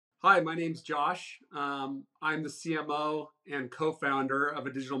Hi, my name's Josh. I'm the CMO and co-founder of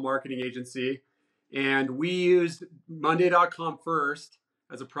a digital marketing agency. And we used Monday.com first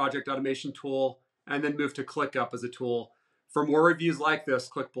as a project automation tool and then moved to ClickUp as a tool. For more reviews like this,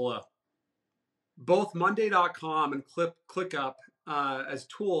 click below. Both Monday.com and ClickUp as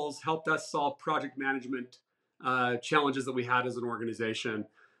tools helped us solve project management challenges that we had as an organization.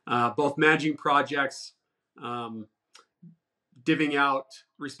 Both managing projects, um, divvying out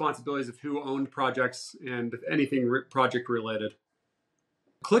responsibilities of who owned projects and anything project related.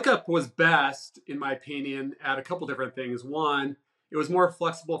 ClickUp was best, in my opinion, at a couple different things. One, it was more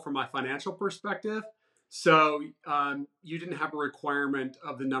flexible from my financial perspective. So you didn't have a requirement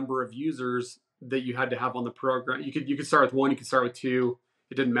of the number of users that you had to have on the program. You could start with one, you could start with two.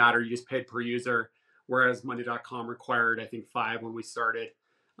 It didn't matter. You just paid per user. Whereas Monday.com required, I think, 5 when we started.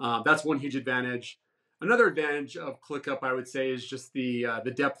 That's one huge advantage. Another advantage of ClickUp, I would say, is just the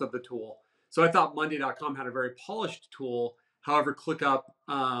depth of the tool. So I thought Monday.com had a very polished tool. However, ClickUp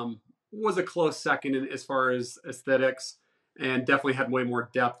was a close second as far as aesthetics and definitely had way more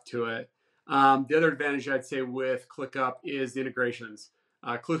depth to it. The other advantage I'd say with ClickUp is the integrations.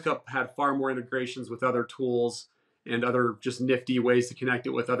 ClickUp had far more integrations with other tools and other just nifty ways to connect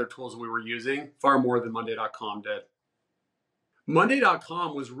it with other tools we were using, far more than Monday.com did.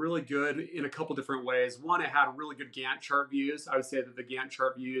 Monday.com was really good in a couple different ways. One, it had really good Gantt chart views. I would say that the Gantt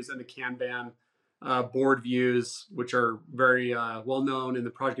chart views and the Kanban board views, which are very well known in the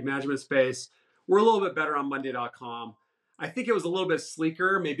project management space, were a little bit better on Monday.com. I think it was a little bit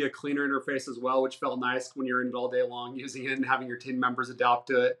sleeker, maybe a cleaner interface as well, which felt nice when you're in it all day long using it and having your team members adopt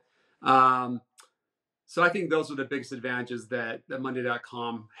to it. So I think those were the biggest advantages that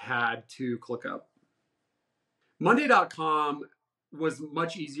Monday.com had to ClickUp. Monday.com was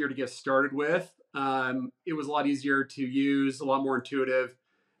much easier to get started with. It was a lot easier to use, a lot more intuitive.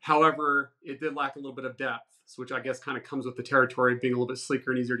 However, it did lack a little bit of depth, which I guess kind of comes with the territory of being a little bit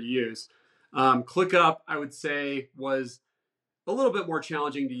sleeker and easier to use. ClickUp, I would say, was a little bit more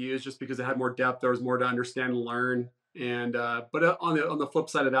challenging to use just because it had more depth. There was more to understand and learn. And but on the flip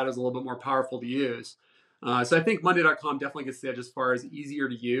side of that, it was a little bit more powerful to use. So I think Monday.com definitely gets the edge as far as easier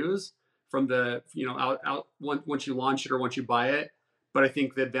to use from the once you launch it or once you buy it. But I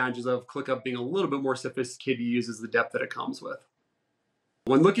think the advantages of ClickUp being a little bit more sophisticated to use is the depth that it comes with.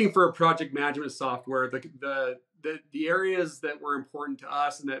 When looking for a project management software, the areas that were important to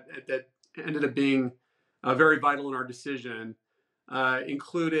us and that ended up being very vital in our decision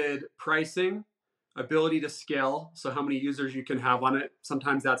included pricing, ability to scale, so how many users you can have on it.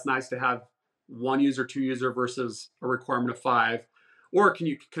 Sometimes that's nice to have 1 user, 2 user versus a requirement of 5. Or can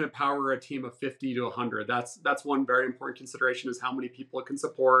it power a team of 50 to 100? That's one very important consideration, is how many people it can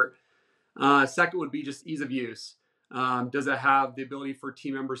support. Second would be just ease of use. Does it have the ability for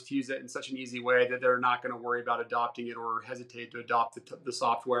team members to use it in such an easy way that they're not going to worry about adopting it or hesitate to adopt the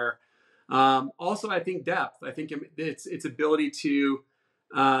software? Also, I think depth. I think its ability to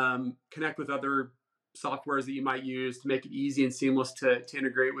connect with other softwares that you might use to make it easy and seamless to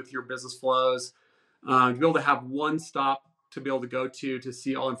integrate with your business flows. To be able to have one stop to be able to go to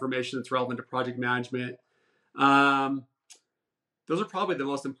see all information that's relevant to project management. Those are probably the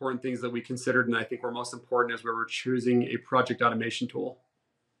most important things that we considered, and I think were most important as we were choosing a project automation tool.